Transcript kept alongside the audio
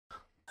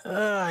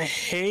I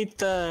hate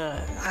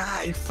the.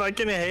 I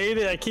fucking hate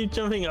it. I keep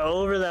jumping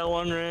over that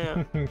one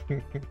ramp.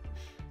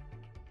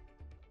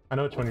 I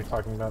know which one you're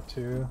talking about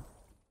too.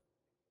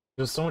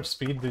 There's so much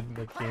speed to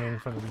like gain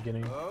from the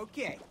beginning.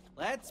 Okay,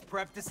 let's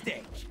prep the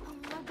stage. Oh,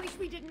 I wish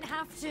we didn't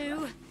have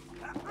to.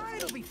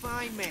 It'll be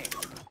fine, man.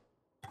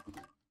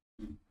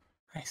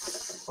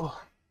 Nice.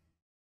 Oh.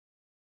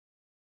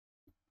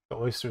 The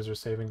oysters are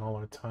saving all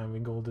our time. We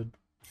golded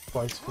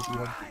twice because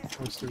we had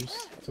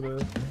oysters to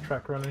the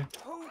track runner.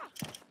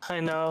 I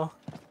know.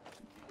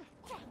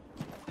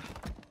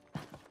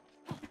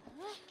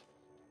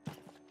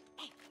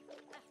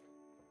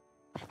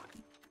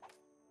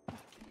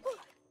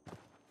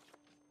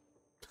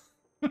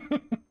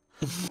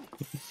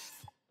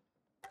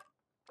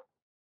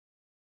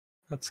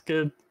 That's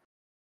good.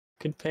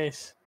 Good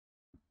pace.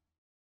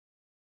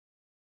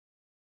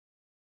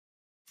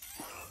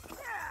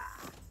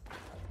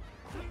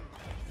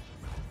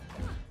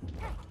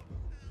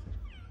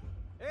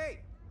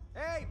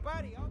 Hey,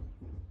 buddy.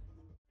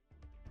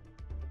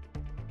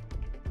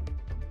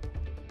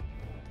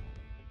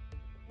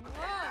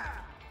 Whoa!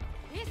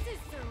 This is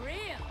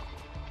surreal.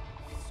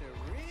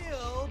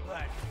 Surreal,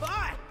 but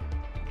fun.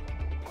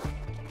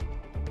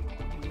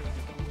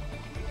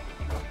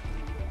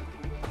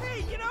 Hey,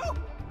 you know,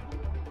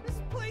 this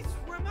place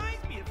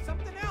reminds me of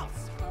something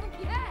else. Oh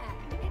yeah,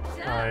 it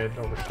does. I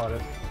overshot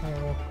it.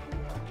 Oh.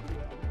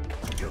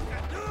 You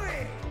can do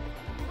it.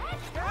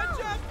 Catch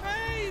up,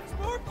 hey! It's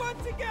more fun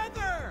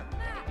together.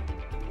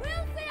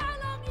 We'll see how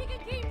long you can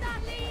keep that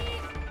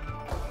lead.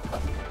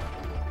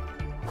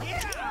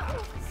 Yeah. I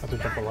had to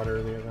jump a lot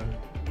earlier then.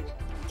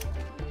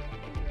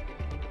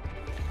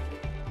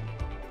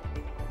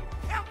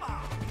 Come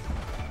on.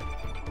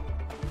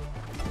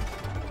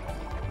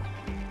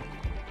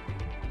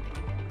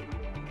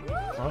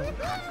 Oh.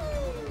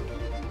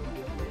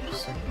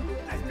 Interesting.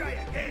 Let's try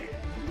again.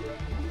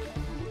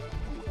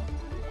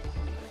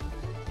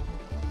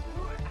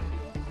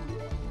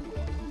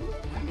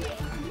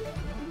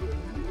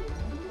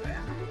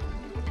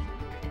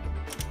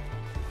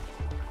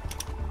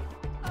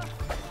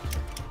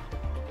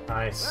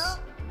 Nice. Well,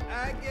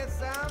 I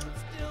guess I'm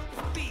still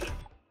speed.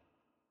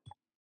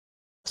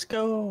 Let's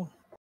go.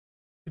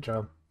 Good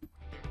job.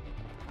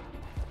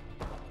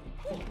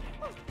 Oops.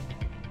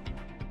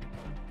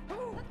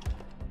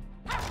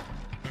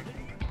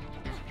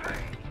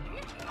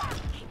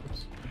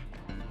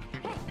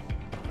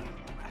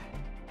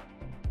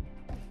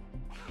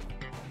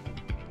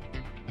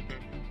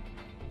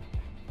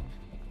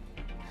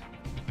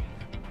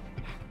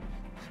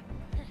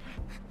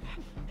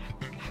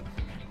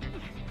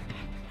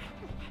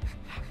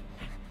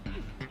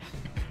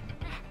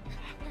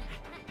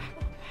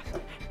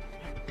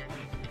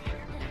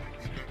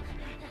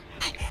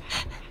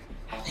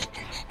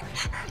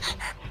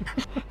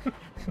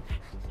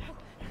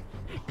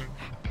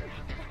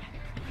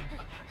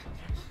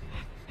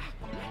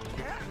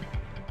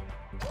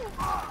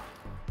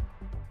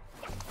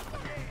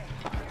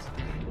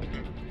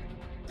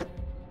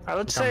 I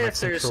would Got say my if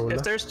controller.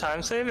 there's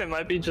time save, it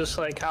might be just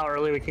like how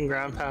early we can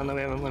ground pound that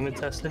we haven't limit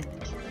tested.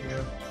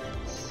 Yeah.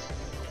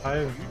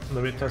 I've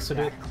limit tested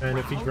it, and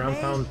if you ground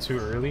pound too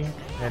early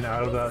and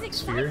out of that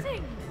sphere,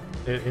 Exciting.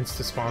 it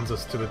insta spawns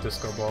us to the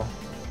disco ball.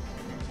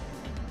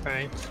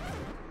 Right.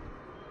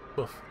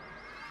 Oof.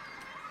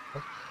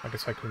 Oh, I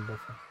guess I couldn't buff.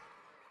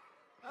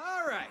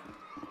 All right.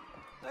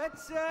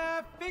 Let's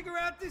figure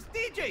out this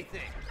DJ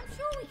thing. I'm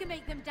sure we can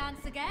make them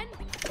dance again.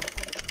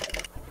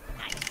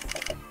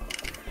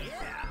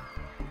 Yeah.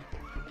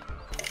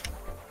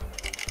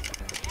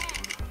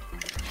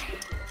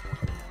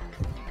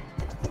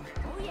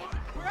 Oh yeah.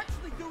 We're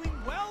actually doing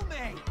well,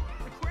 May.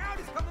 The crowd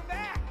is coming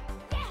back.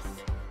 Yes.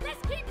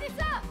 Let's keep this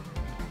up.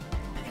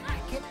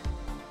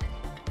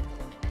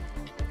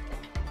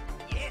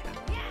 Yeah.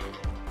 Yeah.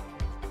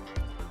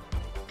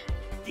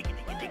 Digga,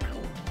 digga, digga.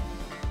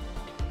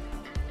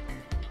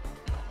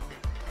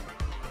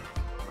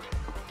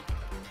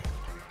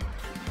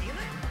 Feel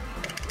it?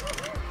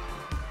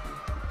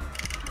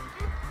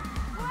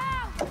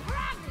 Wow, the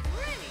crowd is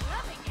really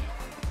loving it.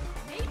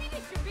 Maybe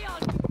this should be on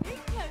Big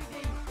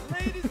Cody.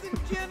 Ladies and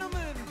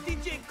gentlemen,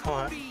 DJ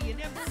Cody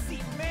and MC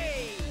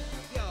May.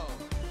 Yo.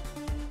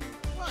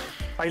 What?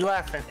 Are you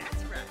laughing?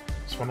 That's right.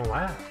 Just wanna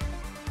laugh.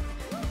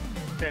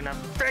 Then a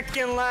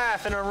freaking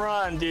laugh and a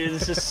run, dude.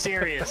 This is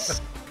serious.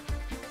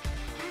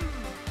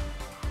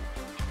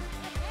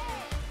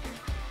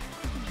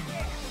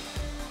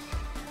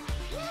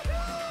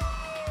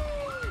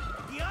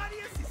 The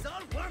audience is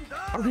all warmed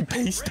up. Are we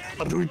paced?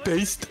 Are we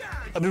paced?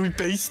 Are we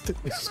paced?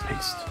 It's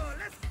spaced. Oh,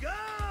 let's go.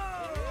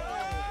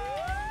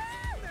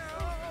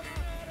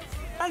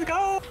 Let's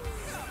go!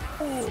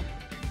 Whoa!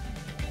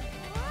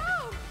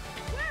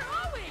 Where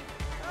are we?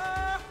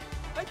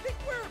 I think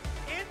we're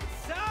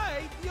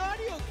inside the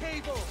audio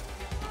cable.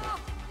 Oh,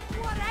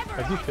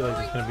 whatever. I do feel like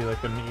it's gonna be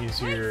like an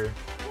easier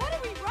What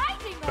are we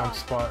riding on? jump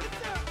spot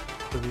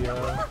for the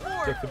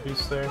get the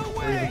boost there, No or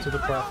way. even to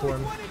the I platform.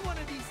 always wanted one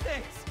of these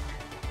things.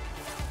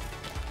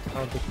 I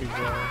don't think we've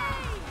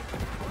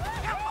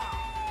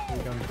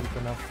We gone deep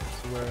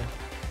enough to where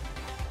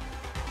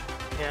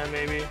Yeah,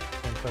 maybe. we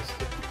can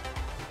test it.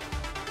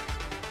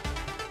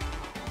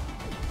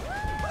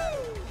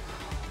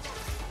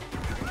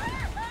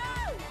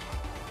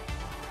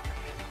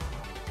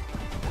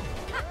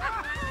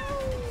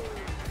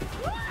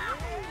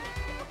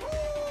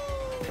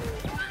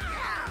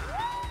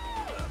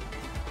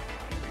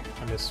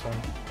 I missed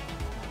one.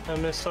 I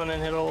missed one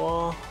and hit a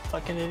wall.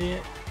 Fucking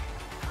idiot.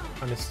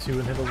 I missed two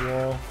and hit a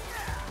wall.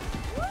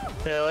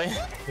 Really?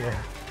 Yeah.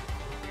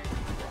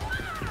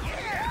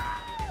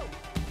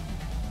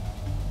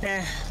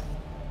 Eh.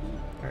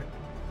 Alright.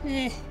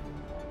 Eh.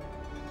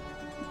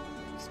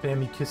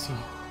 Spammy kissy.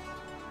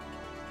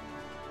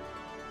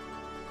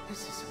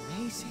 This is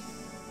amazing.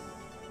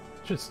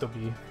 Should still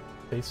be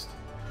based.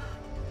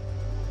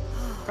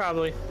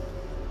 Probably.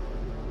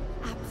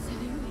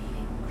 Absolutely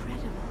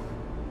incredible.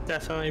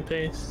 Definitely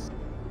pace.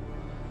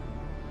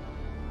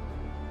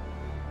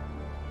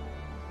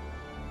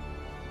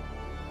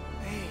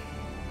 Hey,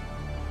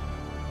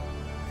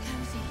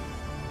 Cozy.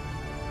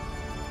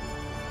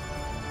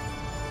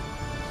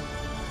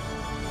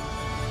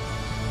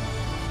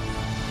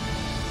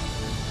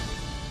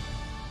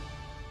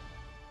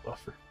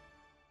 Buffer.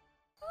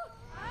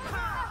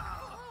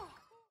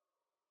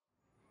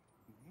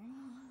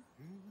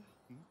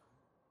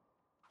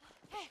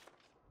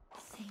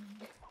 Sing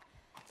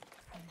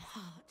from the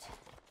heart.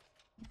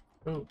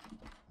 Oh.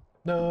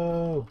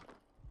 No!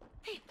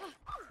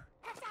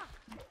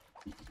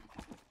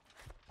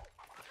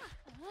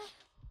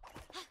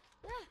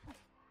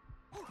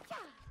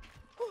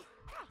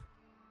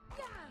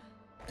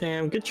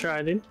 Damn, good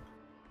try, dude.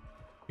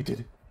 We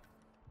did it.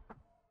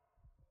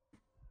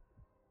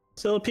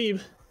 Still a peep.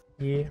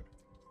 Yeah.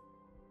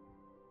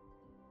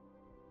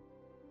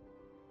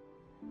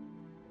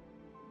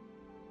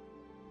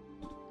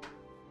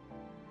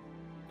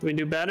 Do we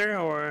do better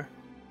or?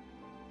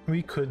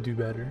 We could do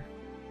better.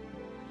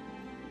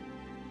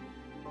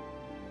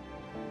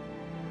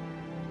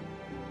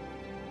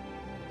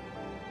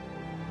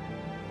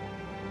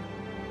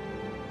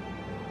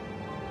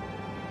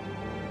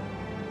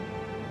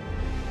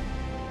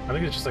 I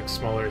think it's just like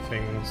smaller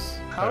things.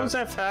 How was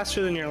that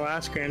faster than your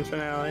last grand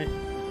finale?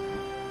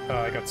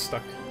 I got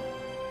stuck.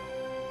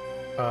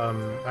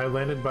 I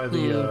landed by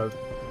the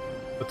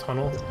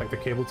tunnel, like the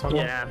cable tunnel.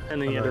 Yeah,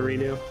 and then you had to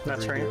redo.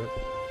 That's right. it.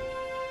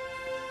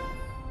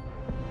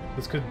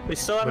 This could. We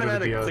still haven't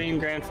had literally a be clean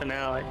grand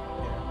finale.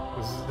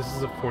 Yeah, this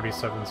is a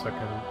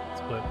 47-second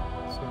split,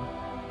 so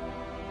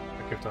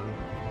I kept on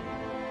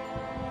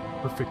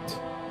perfect,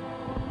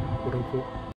 quote unquote.